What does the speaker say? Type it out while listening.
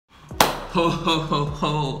Ho, ho, ho,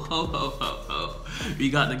 ho, ho, ho, ho, ho. We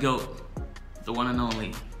got the GOAT, the one and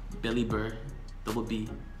only, Billy Burr, double B,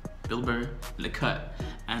 Bill Burr, Let It Go.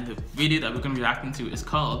 And the video that we're going to be reacting to is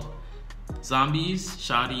called Zombies,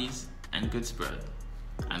 Shotties, and Good Spread.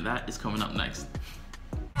 And that is coming up next.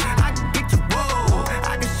 I can get you, whoa.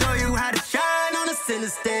 I can show you how to shine on the center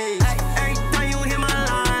stage. Every time you hit my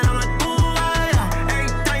line, I'm like, ooh, yeah. Every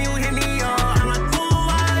time you hit me, I'm like, ooh,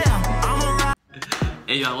 yeah. I'm a rock.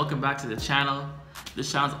 Hey y'all, welcome back to the channel.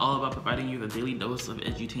 This channel is all about providing you the daily dose of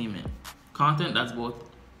edutainment. Content that's both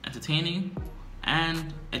entertaining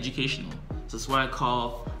and educational. So that's why I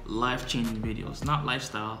call life-changing videos. Not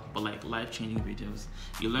lifestyle, but like life-changing videos.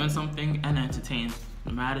 You learn something and entertain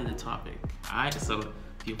no matter the topic. Alright, so if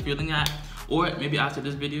you're feeling that, or maybe after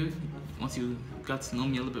this video, once you got to know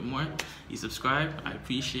me a little bit more, you subscribe, I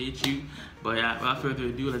appreciate you. But yeah, without further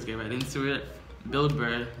ado, let's get right into it. Bill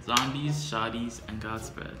Burr, Zombies, Shotties, and God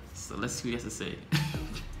Spread. So let's see what he has to say.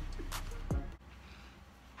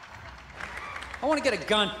 I want to get a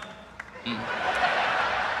gun.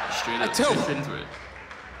 Straight up, I do. straight into it.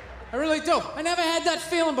 I really do. I never had that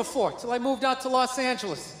feeling before till I moved out to Los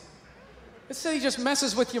Angeles. This city just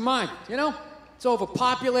messes with your mind, you know? It's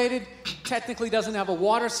overpopulated, technically doesn't have a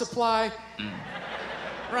water supply,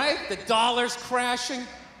 right? The dollar's crashing.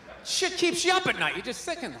 Shit keeps you up at night. You're just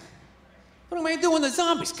thinking, what am I gonna do when the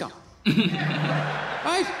zombies come?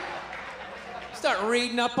 Right? Start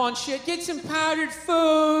reading up on shit, get some powdered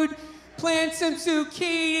food, plant some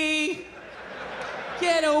zucchini,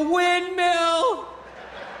 get a windmill,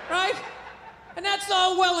 right? And that's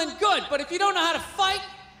all well and good, but if you don't know how to fight,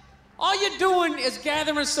 all you're doing is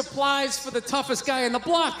gathering supplies for the toughest guy in the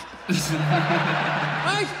block.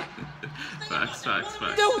 Right? Facts, facts,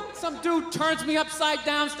 facts. Dude, some dude turns me upside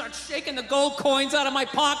down, starts shaking the gold coins out of my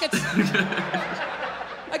pockets.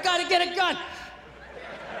 I gotta get a gun.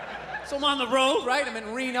 So I'm on the road, right? I'm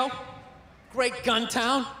in Reno, great gun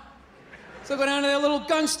town. So I go down to their little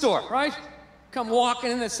gun store, right? Come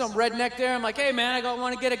walking in, there's some redneck there. I'm like, hey man, I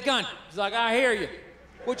want to get a gun. He's like, I hear you.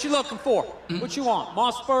 What you looking for? What you want?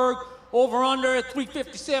 Mossberg, over under,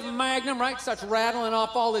 357 Magnum, right? Starts rattling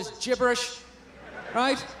off all this gibberish,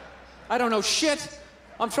 right? I don't know shit.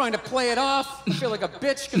 I'm trying to play it off. I feel like a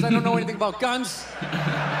bitch because I don't know anything about guns. So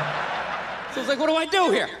I was like, what do I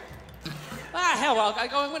do here? Ah, hell, I'm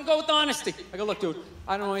gonna go with honesty. I go, look, dude,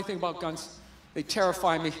 I don't know anything about guns. They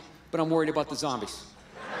terrify me, but I'm worried about the zombies.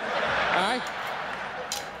 All right?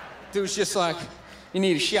 Dude's just like, you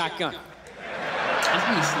need a shotgun. You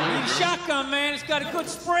need a shotgun, man. It's got a good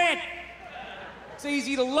spread. It's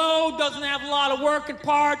easy to load, doesn't have a lot of working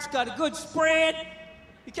parts, got a good spread.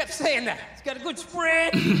 He kept saying that. It's got a good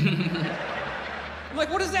spread. I'm like,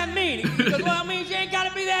 what does that mean? He goes, well, it means you ain't got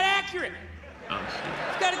to be that accurate. Oh, shit.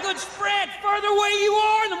 It's got a good spread. Further away you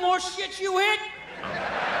are, the more shit you hit.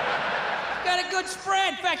 It's got a good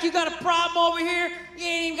spread. In fact, you got a problem over here, you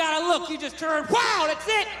ain't even got to look. You just turn, wow, that's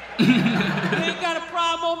it. You ain't got a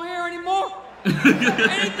problem over here anymore.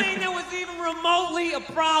 Anything that was even remotely a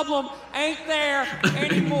problem ain't there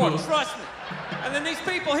anymore, trust me. And then these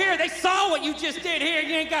people here, they saw what you just did here.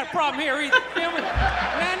 You ain't got a problem here either. Feel me?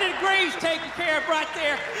 90 degrees taken care of right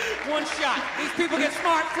there. One shot. These people get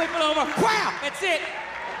smart, flip it over. Wow, that's it.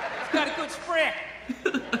 It's got a good spread.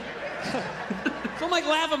 So I'm like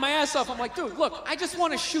laughing my ass off. I'm like, dude, look, I just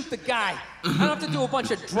want to shoot the guy. I don't have to do a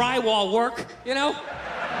bunch of drywall work, you know?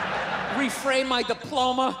 Reframe my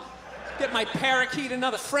diploma, get my parakeet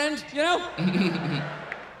another friend, you know?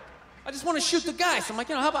 I just want to shoot the guy. So I'm like,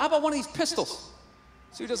 you know, how about one of these pistols?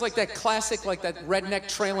 So he does like that classic, like that redneck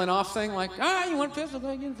trailing off thing, like, you want a pistol?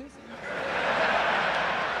 Go get a pistol.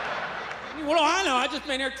 What do I know? I just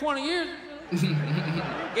been here 20 years.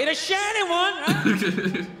 Get a shiny one,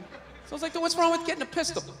 right? So I was like, what's wrong with getting a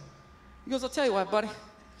pistol? He goes, I'll tell you what, buddy.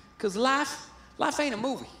 Because life ain't a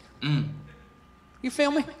movie. You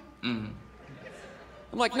feel me?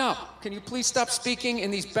 I'm like, no, can you please stop speaking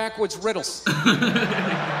in these backwoods riddles?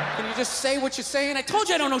 Can you just say what you're saying? I told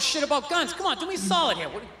you I don't know shit about guns. Come on, do me a solid here.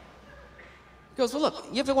 He goes, well, look,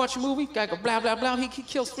 you ever watch a movie? Guy go, blah, blah, blah, he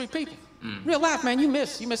kills 3 people. Real life, man, you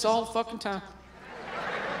miss all the fucking time.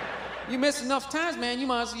 You miss enough times, man,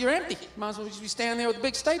 you're empty. You might as well just be standing there with a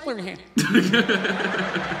big stapler in your hand.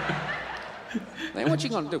 Then what you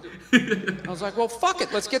gonna do? I was like, well, fuck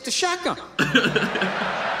it, let's get the shotgun.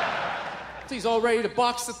 He's all ready to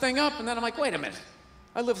box the thing up, and then I'm like, wait a minute.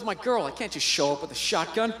 I live with my girl. I can't just show up with a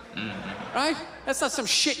shotgun. Right? That's not some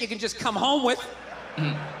shit you can just come home with.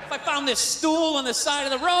 If I found this stool on the side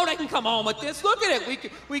of the road, I can come home with this. Look at it.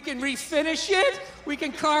 We can refinish it. We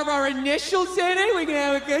can carve our initials in it. We can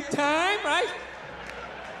have a good time, right?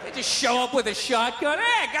 I just show up with a shotgun.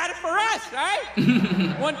 Hey, I got it for us,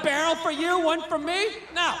 right? One barrel for you, one for me?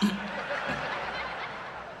 No.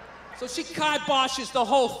 So she kiboshes the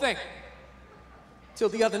whole thing. Till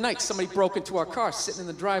the other night, somebody broke into our car sitting in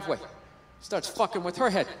the driveway. Starts fucking with her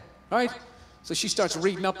head, right? So she starts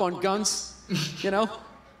reading up on guns, you know?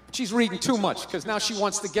 She's reading too much, because now she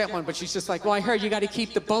wants to get one, but she's just like, well, I heard you got to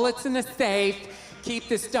keep the bullets in the safe, keep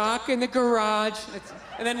the stock in the garage.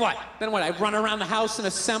 And then what? Then what? I run around the house and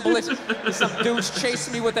assemble it, and some dude's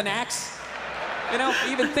chasing me with an axe. You know,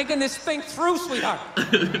 even thinking this thing through, sweetheart.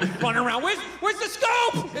 Run around, where's the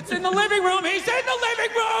scope? It's in the living room, he's in the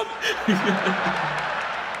living room!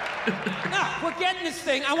 No, we're getting this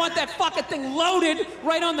thing. I want that fucking thing loaded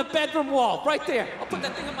right on the bedroom wall, right there. I'll put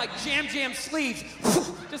that thing on my jam sleeves,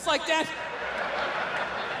 just like that.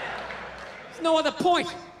 There's no other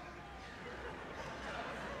point.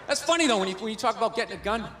 That's funny though, when you talk about getting a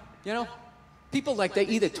gun, you know? People like, they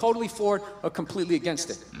either totally for it or completely against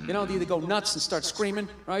it. You know, they either go nuts and start screaming,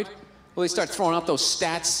 right? Or they start throwing out those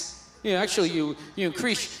stats. Yeah, actually, you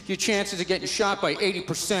increase your chances of getting shot by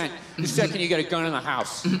 80% the second you get a gun in the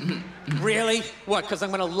house. Really? What, because I'm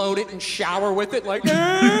going to load it and shower with it? Like, The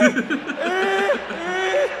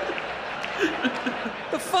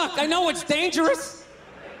fuck? I know it's dangerous.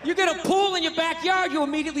 You get a pool in your backyard, you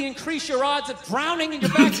immediately increase your odds of drowning in your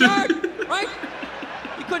backyard, right?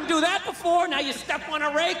 You couldn't do that before, now you step on a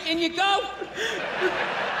rake and you go.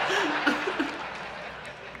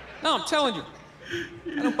 No, I'm telling you.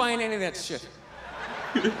 I don't buy in any of that shit.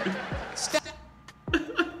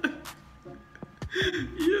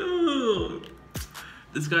 Yo,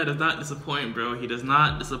 this guy does not disappoint, bro. He does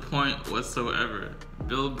not disappoint whatsoever.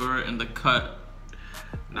 Bill Burr in the cut.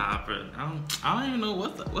 Nah, bro. I don't even know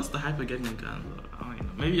what's the hype of getting a gun. I don't even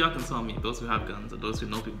know. Maybe y'all can tell me, those who have guns or those who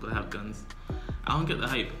know people that have guns. I don't get the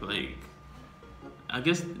hype. Like, I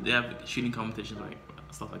guess they have shooting competitions, like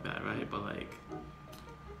stuff like that, right? But like,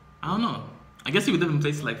 I don't know. I guess you would live in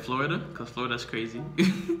places like Florida, because Florida's crazy.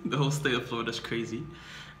 The whole state of Florida's crazy.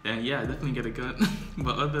 And yeah, definitely get a gun.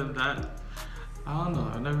 But other than that, I don't know.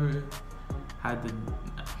 I never had the...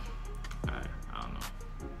 I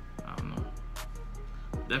don't know.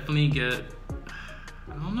 Definitely get...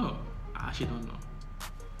 I don't know. I actually don't know.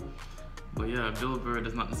 But yeah, Bill Burr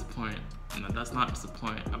does not disappoint. You know, does not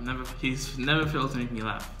disappoint. He's never failed to make me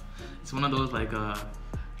laugh. It's one of those like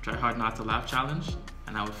try hard not to laugh challenge,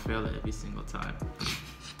 and I would fail it every single time.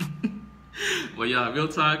 But yeah, real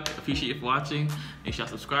talk, appreciate you for watching. Make sure you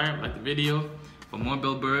subscribe, like the video. For more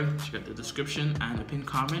Bill Burr, check out the description and the pinned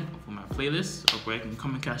comment for my playlist of where you can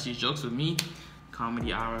come and catch these jokes with me.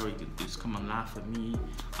 Comedy hour, where you can just come and laugh with me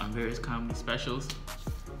on various comedy specials.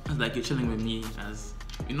 It's like you're chilling with me as,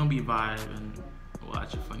 you know, we vibe and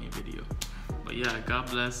watch a funny video. But yeah, God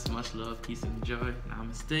bless, much love, peace and joy.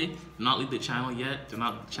 Namaste. Do not leave the channel yet. Do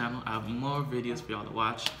not leave the channel. I have more videos for y'all to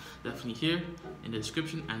watch. Definitely here in the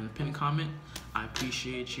description and the pinned comment. I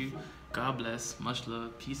appreciate you. God bless, much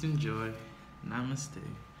love, peace and joy. Namaste.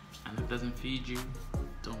 And if it doesn't feed you,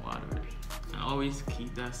 don't water it. And always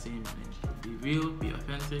keep that same energy. Be real, be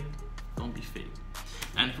authentic, don't be fake.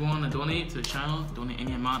 And if you want to donate to the channel, donate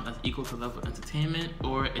any amount that's equal to the level of entertainment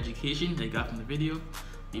or education that you got from the video.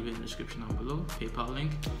 Leave it in the description down below, PayPal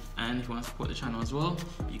link. And if you want to support the channel as well,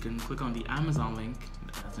 you can click on the Amazon link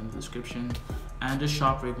that's in the description and just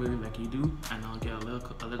shop regularly like you do, and I'll get a little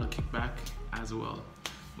kickback as well.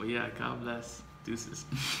 But yeah, God bless. Deuces.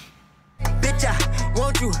 Bitch, I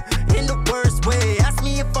want you in the worst way. Ask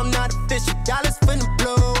me if I'm not official. Dollars finna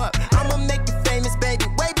blow.